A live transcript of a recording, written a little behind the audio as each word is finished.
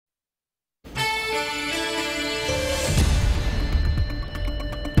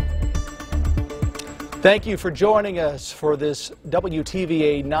Thank you for joining us for this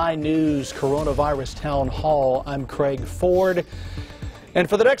WTVA 9 News Coronavirus Town Hall. I'm Craig Ford. And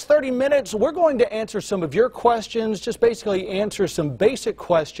for the next 30 minutes, we're going to answer some of your questions, just basically answer some basic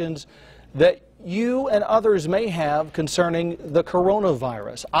questions that you and others may have concerning the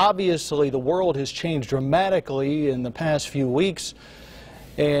coronavirus. Obviously, the world has changed dramatically in the past few weeks,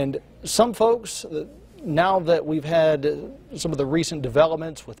 and some folks, now that we've had some of the recent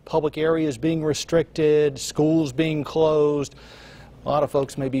developments with public areas being restricted, schools being closed, a lot of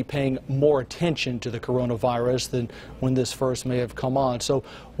folks may be paying more attention to the coronavirus than when this first may have come on. So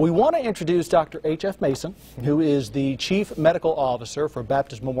we want to introduce Dr. H.F. Mason, who is the Chief Medical Officer for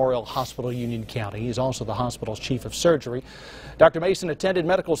Baptist Memorial Hospital, Union County. He's also the hospital's Chief of Surgery. Dr. Mason attended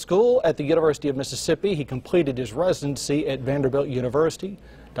medical school at the University of Mississippi. He completed his residency at Vanderbilt University.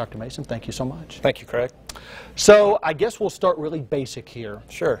 Dr. Mason, thank you so much. Thank you, Craig. So I guess we'll start really basic here.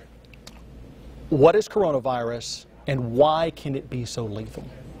 Sure. What is coronavirus and why can it be so lethal?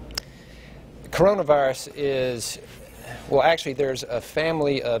 Coronavirus is, well, actually there's a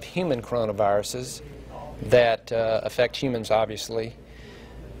family of human coronaviruses that affect humans, obviously.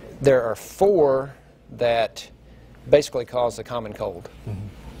 There are 4 that basically cause the common cold.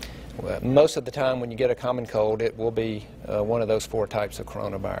 Most of the time when you get a common cold, it will be one of those 4 types of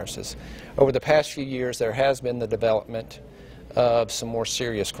coronaviruses. Over the past few years, there has been the development of some more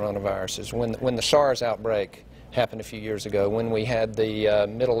serious coronaviruses. When the SARS outbreak happened a few years ago, when we had the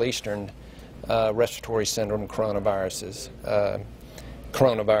Middle Eastern respiratory syndrome coronavirus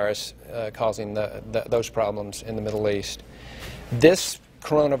causing those problems in the Middle East. This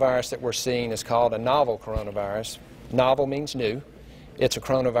coronavirus that we're seeing is called a novel coronavirus. Novel means new. It's a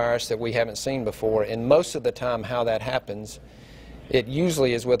coronavirus that we haven't seen before, and most of the time how that happens, it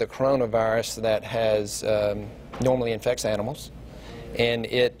usually is with a coronavirus that has normally infects animals, and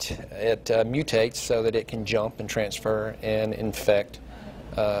it mutates so that it can jump and transfer and infect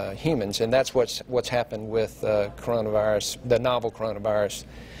humans, and that's what's happened with coronavirus, the novel coronavirus.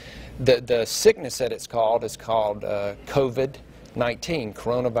 The sickness that it's called is called COVID-19,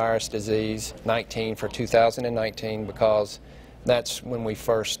 coronavirus disease 19 for 2019, because that's when we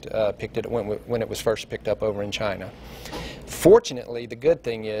first picked it, when it was first picked up over in China. Fortunately, the good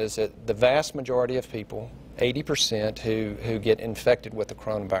thing is that the vast majority of people, 80% who get infected with the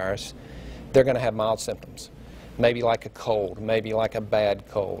coronavirus, they're going to have mild symptoms. Maybe like a cold, maybe like a bad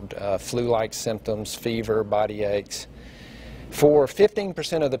cold, flu-like symptoms, fever, body aches. For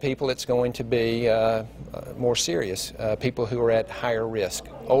 15% of the people, it's going to be more serious, people who are at higher risk,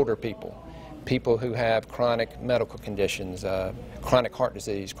 older people, people who have chronic medical conditions, chronic heart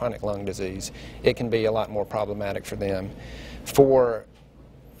disease, chronic lung disease. It can be a lot more problematic for them. For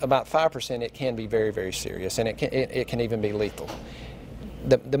about 5%, it can be very, very serious, and it can even be lethal.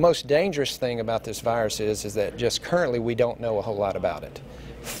 The most dangerous thing about this virus is that just currently we don't know a whole lot about it.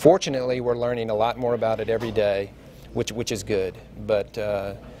 Fortunately, we're learning a lot more about it every day, which is good. But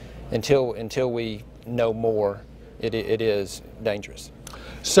until we know more, it is dangerous.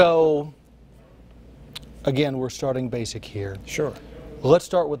 So, again, we're starting basic here. Sure. Let's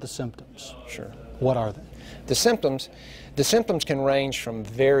start with the symptoms. Sure. What are they? The symptoms can range from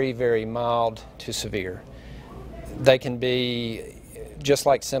very, very mild to severe. They can be just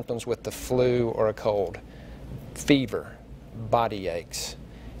like symptoms with the flu or a cold. Fever, body aches.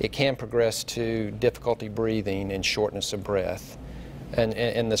 It can progress to difficulty breathing and shortness of breath.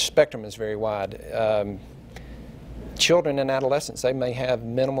 And the spectrum is very wide. Children and adolescents, they may have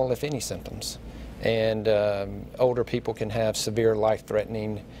minimal, if any, symptoms. And older people can have severe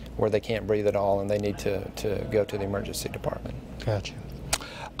life-threatening where they can't breathe at all and they need to go to the emergency department. Gotcha.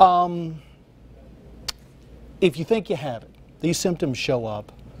 If you think you have it, these symptoms show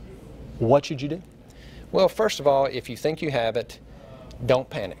up, what should you do? Well, first of all, if you think you have it, don't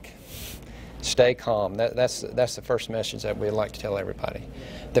panic. Stay calm. That's the first message that we'd like to tell everybody.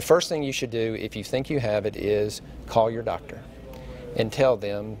 The first thing you should do if you think you have it is call your doctor and tell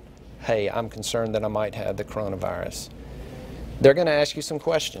them, hey, I'm concerned that I might have the coronavirus. They're going to ask you some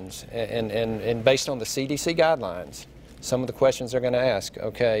questions, and based on the CDC guidelines, some of the questions they're going to ask,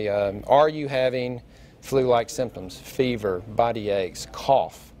 okay, are you having flu-like symptoms, fever, body aches,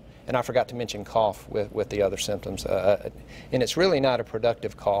 cough? And I forgot to mention cough with the other symptoms. And it's really not a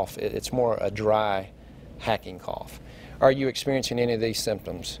productive cough. It's more a dry, hacking cough. Are you experiencing any of these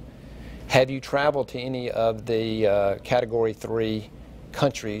symptoms? Have you traveled to any of the Category 3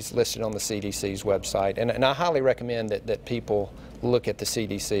 countries listed on the CDC's website? And I highly recommend that people look at the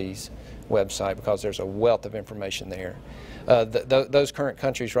CDC's website because there's a wealth of information there. Those current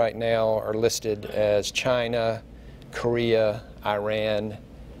countries right now are listed as China, Korea, Iran,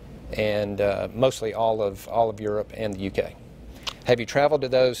 and mostly all of Europe and the UK. Have you traveled to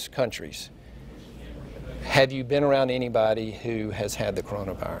those countries? Have you been around anybody who has had the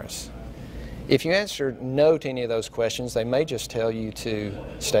coronavirus? If you answer no to any of those questions, they may just tell you to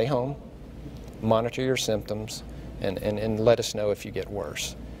stay home, monitor your symptoms, and let us know if you get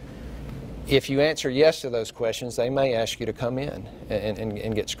worse. If you answer yes to those questions, they may ask you to come in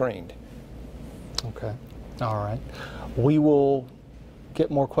and get screened. Okay. All right. We will get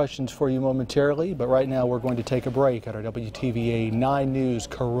more questions for you momentarily, but right now we're going to take a break at our WTVA 9 News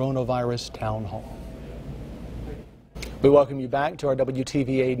Coronavirus Town Hall. We welcome you back to our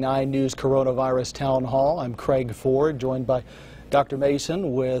WTVA 9 News Coronavirus Town Hall. I'm Craig Ford, joined by Dr.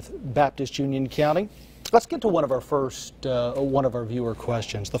 Mason with Baptist Union County. Let's get to one of our viewer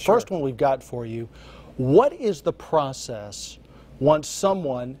questions. The Sure. first one we've got for you: what is the process once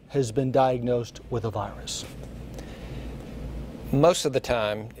someone has been diagnosed with a virus? Most of the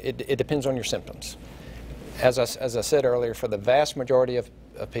time, it depends on your symptoms. As I said earlier, for the vast majority of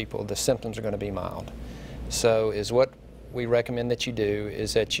people, the symptoms are going to be mild. So what we recommend that you do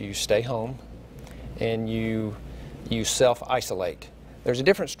is that you stay home and you self-isolate. There's a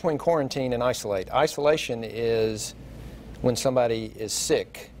difference between quarantine and isolate. Isolation is when somebody is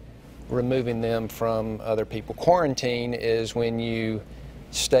sick, removing them from other people. Quarantine is when you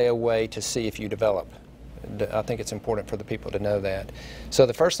stay away to see if you develop. I think it's important for the people to know that. So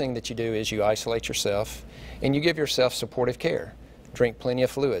the first thing that you do is you isolate yourself and you give yourself supportive care. Drink plenty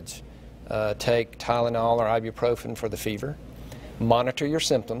of fluids. Take Tylenol or ibuprofen for the fever. Monitor your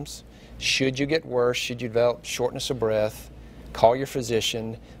symptoms. Should you get worse, should you develop shortness of breath, call your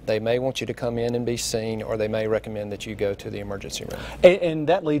physician. They may want you to come in and be seen, or they may recommend that you go to the emergency room. And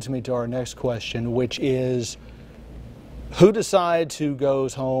that leads me to our next question, which is, who decides who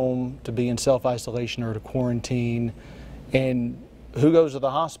goes home to be in self-isolation or to quarantine, and who goes to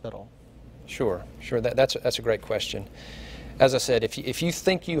the hospital? Sure. That's a great question. As I said, if you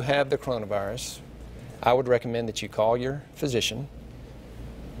think you have the coronavirus, I would recommend that you call your physician,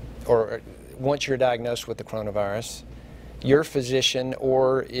 or once you're diagnosed with the coronavirus, your physician,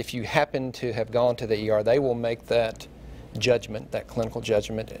 or if you happen to have gone to the ER, they will make that judgment, that clinical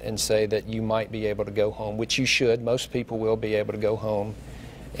judgment, and say that you might be able to go home, which you should. Most people will be able to go home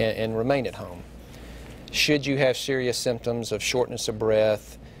and remain at home. Should you have serious symptoms of shortness of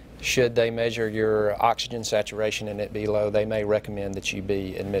breath, should they measure your oxygen saturation and it be low, they may recommend that you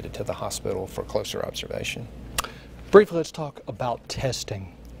be admitted to the hospital for closer observation. Briefly, let's talk about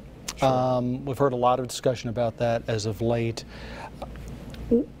testing. Sure. We've heard a lot of discussion about that as of late.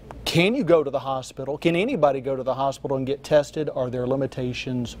 Can you go to the hospital? Can anybody go to the hospital and get tested? Are there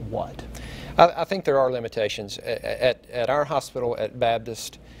limitations? What? I think there are limitations. At our hospital at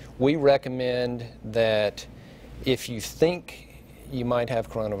Baptist, we recommend that if you think you might have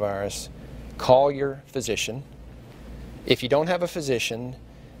coronavirus, call your physician. If you don't have a physician,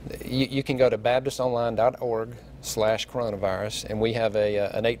 you can go to baptistonline.org/coronavirus, and we have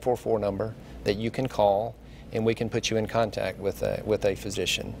an 844 number that you can call, and we can put you in contact with a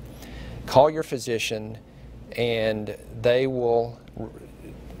physician. Call your physician, and they will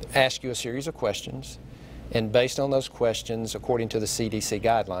ask you a series of questions, and based on those questions, according to the CDC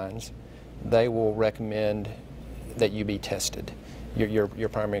guidelines, they will recommend that you be tested, your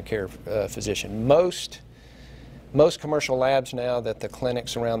primary care physician. Most commercial labs now that the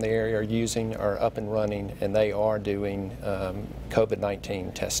clinics around the area are using are up and running, and they are doing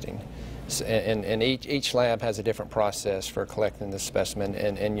COVID-19 testing. And each lab has a different process for collecting the specimen,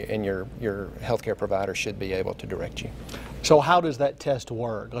 and your healthcare provider should be able to direct you. So how does that test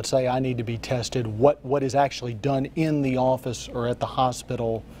work? Let's say I need to be tested. What is actually done in the office or at the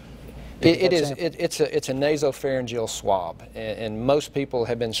hospital? It's a nasopharyngeal swab, and most people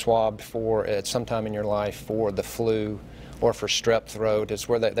have been swabbed at some time in your life for the flu or for strep throat. It's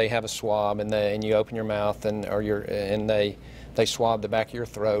where they have a swab, and you open your mouth and they swab the back of your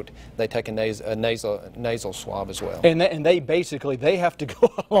throat. They take a nasal swab as well. And they basically have to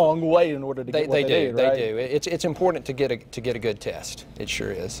go a long way in order to get what they need, right? They do. It's important to get a good test. It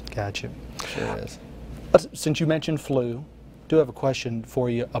sure is. Gotcha. Sure is. Since you mentioned flu, I do have a question for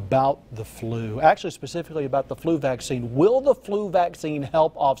you about the flu, actually specifically about the flu vaccine. Will the flu vaccine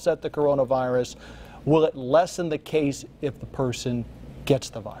help offset the coronavirus? Will it lessen the case if the person gets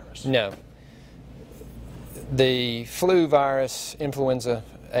the virus? No. The flu virus, influenza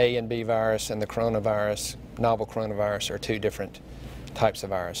A and B virus, and the coronavirus, novel coronavirus, are two different types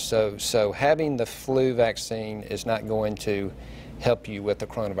of virus. So having the flu vaccine is not going to help you with the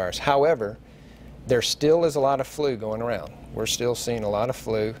coronavirus. However, there still is a lot of flu going around. We're still seeing a lot of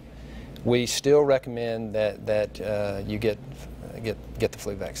flu. We still recommend that you get the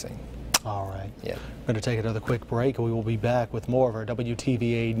flu vaccine. All right. Yeah. We're going to take another quick break, and we will be back with more of our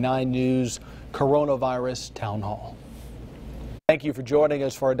WTVA 9 News Coronavirus Town Hall. Thank you for joining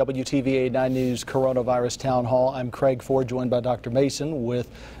us for our WTVA 9 News Coronavirus Town Hall. I'm Craig Ford, joined by Dr. Mason with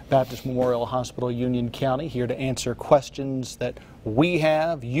Baptist Memorial Hospital, Union County, here to answer questions that we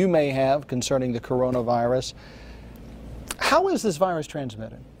have, you may have, concerning the coronavirus. How is this virus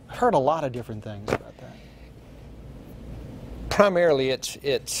transmitted? I've heard a lot of different things about that. Primarily,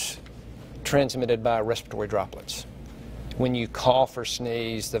 it's transmitted by respiratory droplets. When you cough or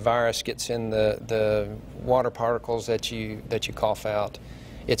sneeze, the virus gets in the water particles that you cough out.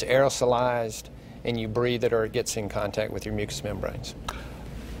 It's aerosolized, and you breathe it, or it gets in contact with your mucous membranes.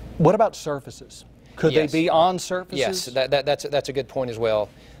 What about surfaces? Could Yes. they be on surfaces? Yes, that's a good point as well.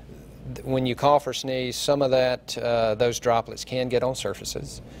 When you cough or sneeze, some of those droplets can get on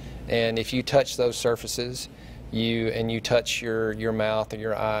surfaces, and if you touch those surfaces, you touch your mouth or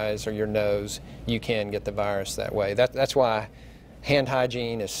your eyes or your nose, you can get the virus that way. That's why hand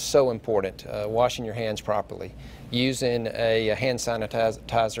hygiene is so important. Washing your hands properly, using a hand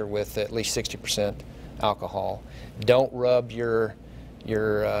sanitizer with at least 60% alcohol. Don't rub your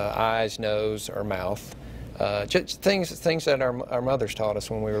eyes, nose, or mouth. Just things that our mothers taught us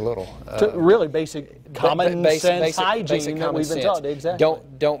when we were little. Really basic common sense hygiene basic that we've been taught. Exactly.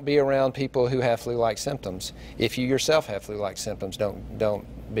 Don't be around people who have flu-like symptoms. If you yourself have flu-like symptoms,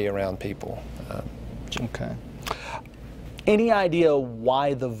 don't be around people. Okay. Any idea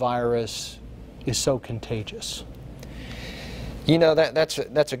why the virus is so contagious? You know, that's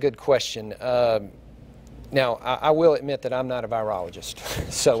a good question. Now, I will admit that I'm not a virologist,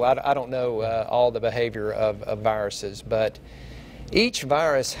 so I don't know all the behavior of viruses, but each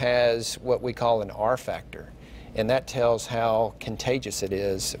virus has what we call an R factor, and that tells how contagious it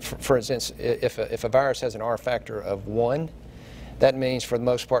is. For instance, if a virus has an R factor of 1, that means for the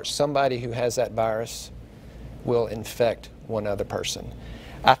most part somebody who has that virus will infect one other person.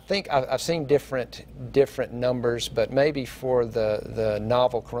 I think I've seen different numbers, but maybe for the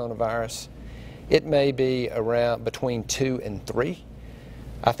novel coronavirus, it may be around between 2 and 3.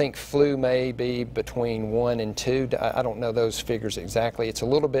 I think flu may be between 1 and 2. I don't know those figures exactly. It's a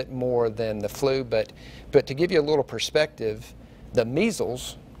little bit more than the flu, but to give you a little perspective, the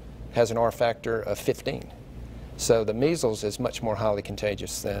measles has an R factor of 15. So the measles is much more highly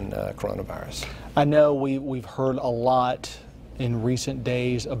contagious than coronavirus. I know we've heard a lot in recent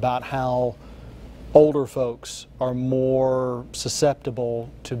days about how older folks are more susceptible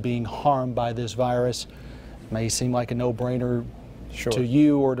to being harmed by this virus. It may seem like a no-brainer to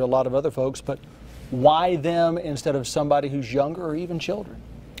you or to a lot of other folks, but why them instead of somebody who's younger or even children?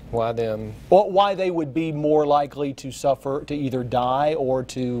 Why them? Well, why they would be more likely to suffer, to either die or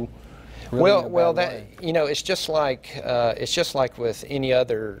to really you know, it's just like with any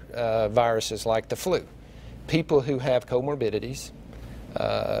other viruses like the flu. People who have comorbidities,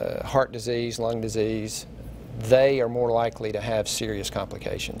 heart disease, lung disease, they are more likely to have serious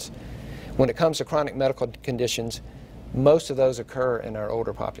complications. When it comes to chronic medical conditions, most of those occur in our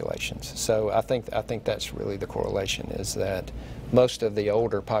older populations. So I think that's really the correlation, is that most of the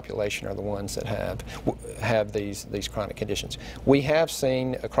older population are the ones that have these chronic conditions. We have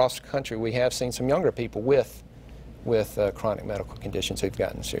seen across the country, we have seen some younger people with chronic medical conditions who've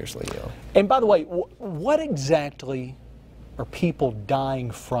gotten seriously ill. And by the way, what exactly are people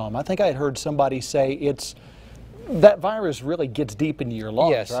dying from? I think I had heard somebody say that virus really gets deep into your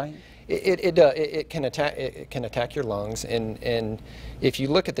lungs, yes. Right? It can attack your lungs, and if you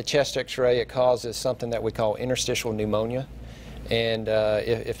look at the chest X-ray, it causes something that we call interstitial pneumonia. And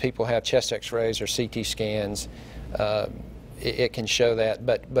if people have chest X-rays or CT scans, it can show that.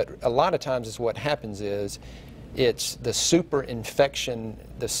 But a lot of times, is what happens is it's the super infection,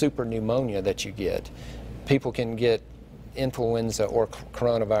 the super pneumonia that you get. People can get influenza or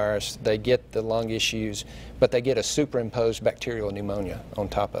coronavirus, they get the lung issues, but they get a superimposed bacterial pneumonia on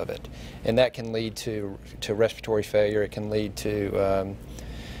top of it, and that can lead to respiratory failure. It can lead to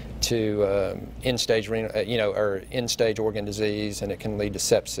end-stage renal, or end-stage organ disease, and it can lead to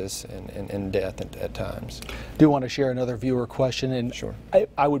sepsis and death at times. I do want to share another viewer question, and sure.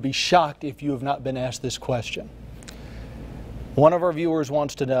 I would be shocked if you have not been asked this question. One of our viewers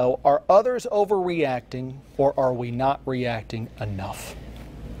wants to know, are others overreacting, or are we not reacting enough?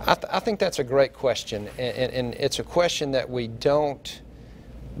 I think that's a great question, and it's a question that we don't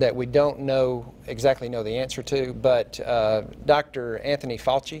exactly know the answer to, but Dr. Anthony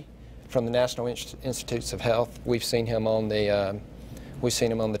Fauci from the National Institutes of Health, we've seen him on the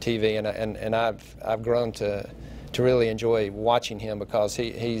TV, and I've grown to really enjoy watching him, because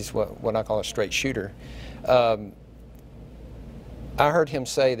he's what I call a straight shooter. I heard him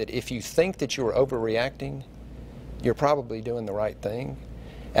say that if you think that you're overreacting, you're probably doing the right thing.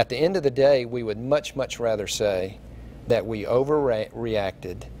 At the end of the day, we would much, much rather say that we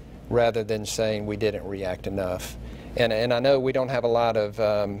overreacted rather than saying we didn't react enough. And I know we don't have a lot of,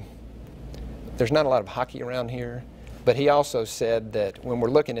 there's not a lot of hockey around here, but he also said that when we're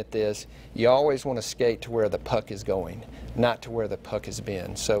looking at this, you always want to skate to where the puck is going, not to where the puck has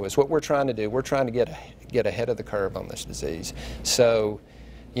been. So it's what we're trying to do. We're trying to get ahead of the curve on this disease. So,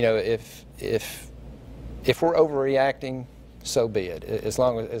 you know, if we're overreacting, so be it, as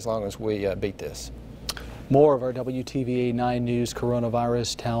long as we beat this. More of our WTVA 9 News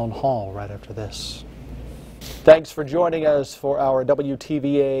Coronavirus Town Hall right after this. Thanks for joining us for our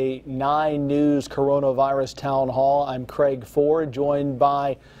WTVA 9 News Coronavirus Town Hall. I'm Craig Ford, joined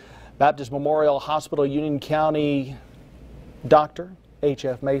by Baptist Memorial Hospital Union County Dr.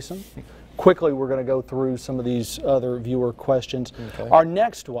 H.F. Mason. Quickly, we're going to go through some of these other viewer questions. Okay. Our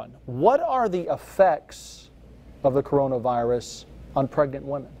next one, what are the effects of the coronavirus on pregnant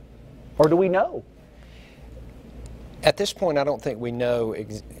women? Or do we know? At this point, I don't think we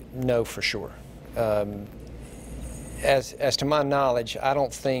know for sure. As to my knowledge, I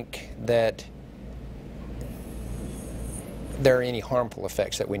don't think that there are any harmful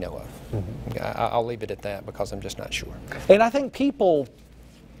effects that we know of. Mm-hmm. I'll leave it at that because I'm just not sure. And I think people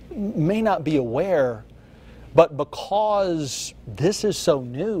may not be aware, but because this is so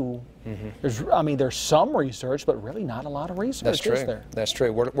new, mm-hmm. there's some research, but really not a lot of research. That's true. Is there? That's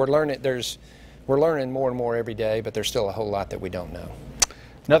true. We're learning. We're learning more and more every day, but there's still a whole lot that we don't know.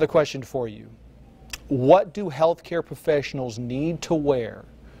 Another question for you. What do healthcare professionals need to wear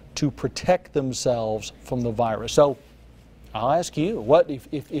to protect themselves from the virus? So I'll ask you, what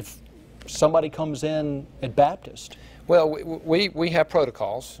if somebody comes in at Baptist? Well, we have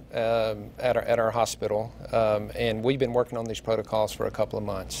protocols at our hospital, and we've been working on these protocols for a couple of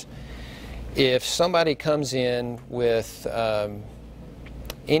months. If somebody comes in with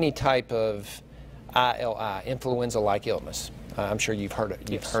any type of ILI, influenza-like illness, I'm sure you've heard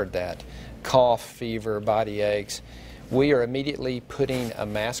it. You've heard that. Cough, fever, body aches. We are immediately putting a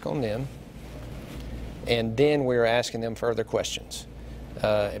mask on them, and then we're asking them further questions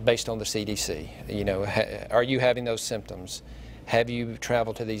based on the CDC. You know, are you having those symptoms? Have you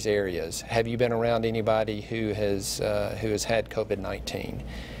traveled to these areas? Have you been around anybody who has had COVID-19?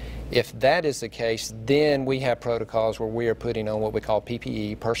 If that is the case, then we have protocols where we are putting on what we call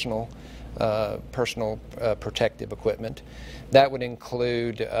PPE, personal protective equipment. That would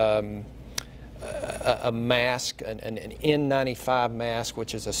include a mask, an N95 mask,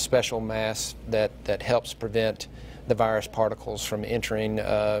 which is a special mask that helps prevent the virus particles from entering,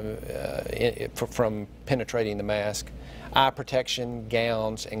 from penetrating the mask, eye protection,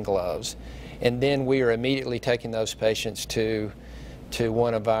 gowns, and gloves. And then we are immediately taking those patients to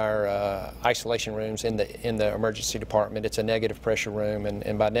one of our isolation rooms in the emergency department. It's a negative pressure room,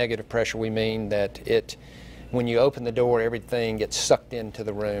 and by negative pressure we mean that when you open the door, everything gets sucked into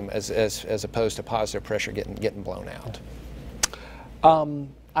the room as opposed to positive pressure getting blown out.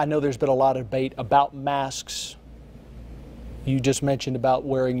 I know there's been a lot of debate about masks. You just mentioned about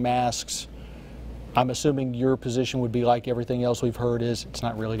wearing masks. I'm assuming your position would be like everything else we've heard, is it's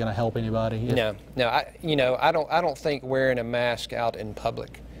not really going to help anybody. No. I don't think wearing a mask out in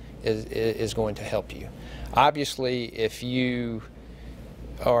public is going to help you. Obviously, if you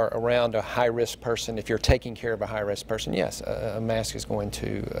are around a high-risk person, if you're taking care of a high-risk person, yes, a mask is going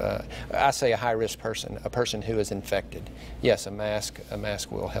to. I say a high-risk person, a person who is infected. Yes, a mask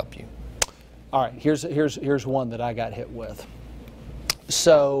will help you. All right. Here's one that I got hit with.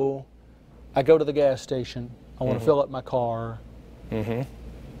 So I go to the gas station. I want to fill up my car.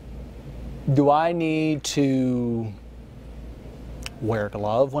 Do I need to wear a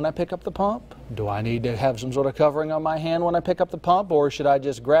glove when I pick up the pump? Do I need to have some sort of covering on my hand when I pick up the pump? Or should I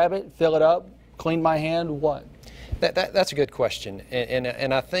just grab it, fill it up, clean my hand? What? That's a good question.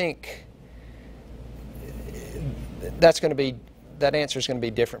 And I think that answer is going to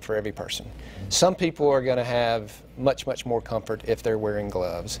be different for every person. Some people are going to have much more comfort if they're wearing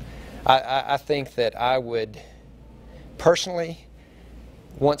gloves. I think that I would, personally,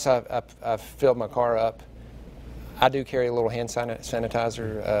 once I've filled my car up, I do carry a little hand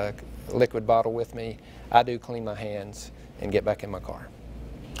sanitizer liquid bottle with me. I do clean my hands and get back in my car.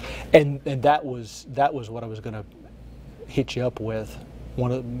 And that was what I was going to hit you up with.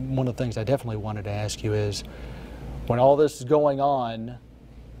 One of the things I definitely wanted to ask you is, when all this is going on,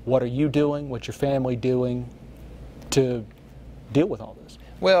 what are you doing? What's your family doing to deal with all this?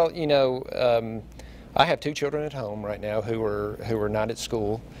 Well, you know, I have 2 children at home right now who are not at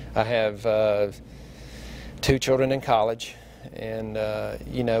school. I have 2 children in college. And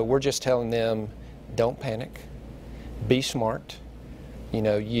you know, we're just telling them, don't panic, be smart. You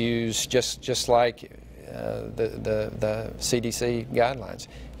know, use just like the CDC guidelines.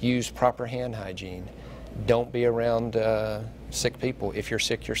 Use proper hand hygiene. Don't be around sick people. If you're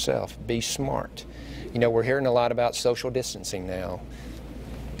sick yourself, be smart. You know, we're hearing a lot about social distancing now.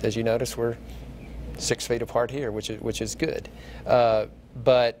 As you notice, we're 6 feet apart here, which is good.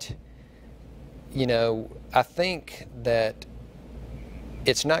 But you know, I think that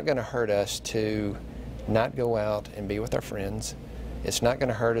it's not going to hurt us to not go out and be with our friends. It's not going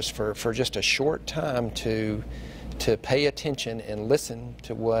to hurt us for just a short time to pay attention and listen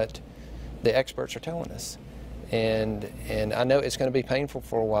to what the experts are telling us. And I know it's going to be painful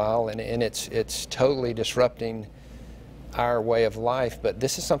for a while, and it's totally disrupting our way of life, but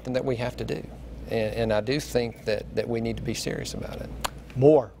this is something that we have to do. And I do think that we need to be serious about it.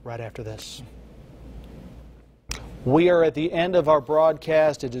 More right after this. We are at the end of our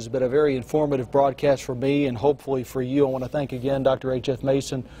broadcast. It has been a very informative broadcast for me and hopefully for you. I want to thank again Dr. H.F.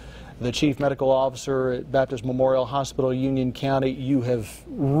 Mason, the Chief Medical Officer at Baptist Memorial Hospital, Union County. You have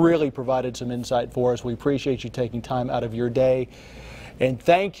really provided some insight for us. We appreciate you taking time out of your day. And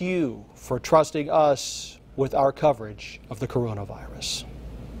thank you for trusting us with our coverage of the coronavirus.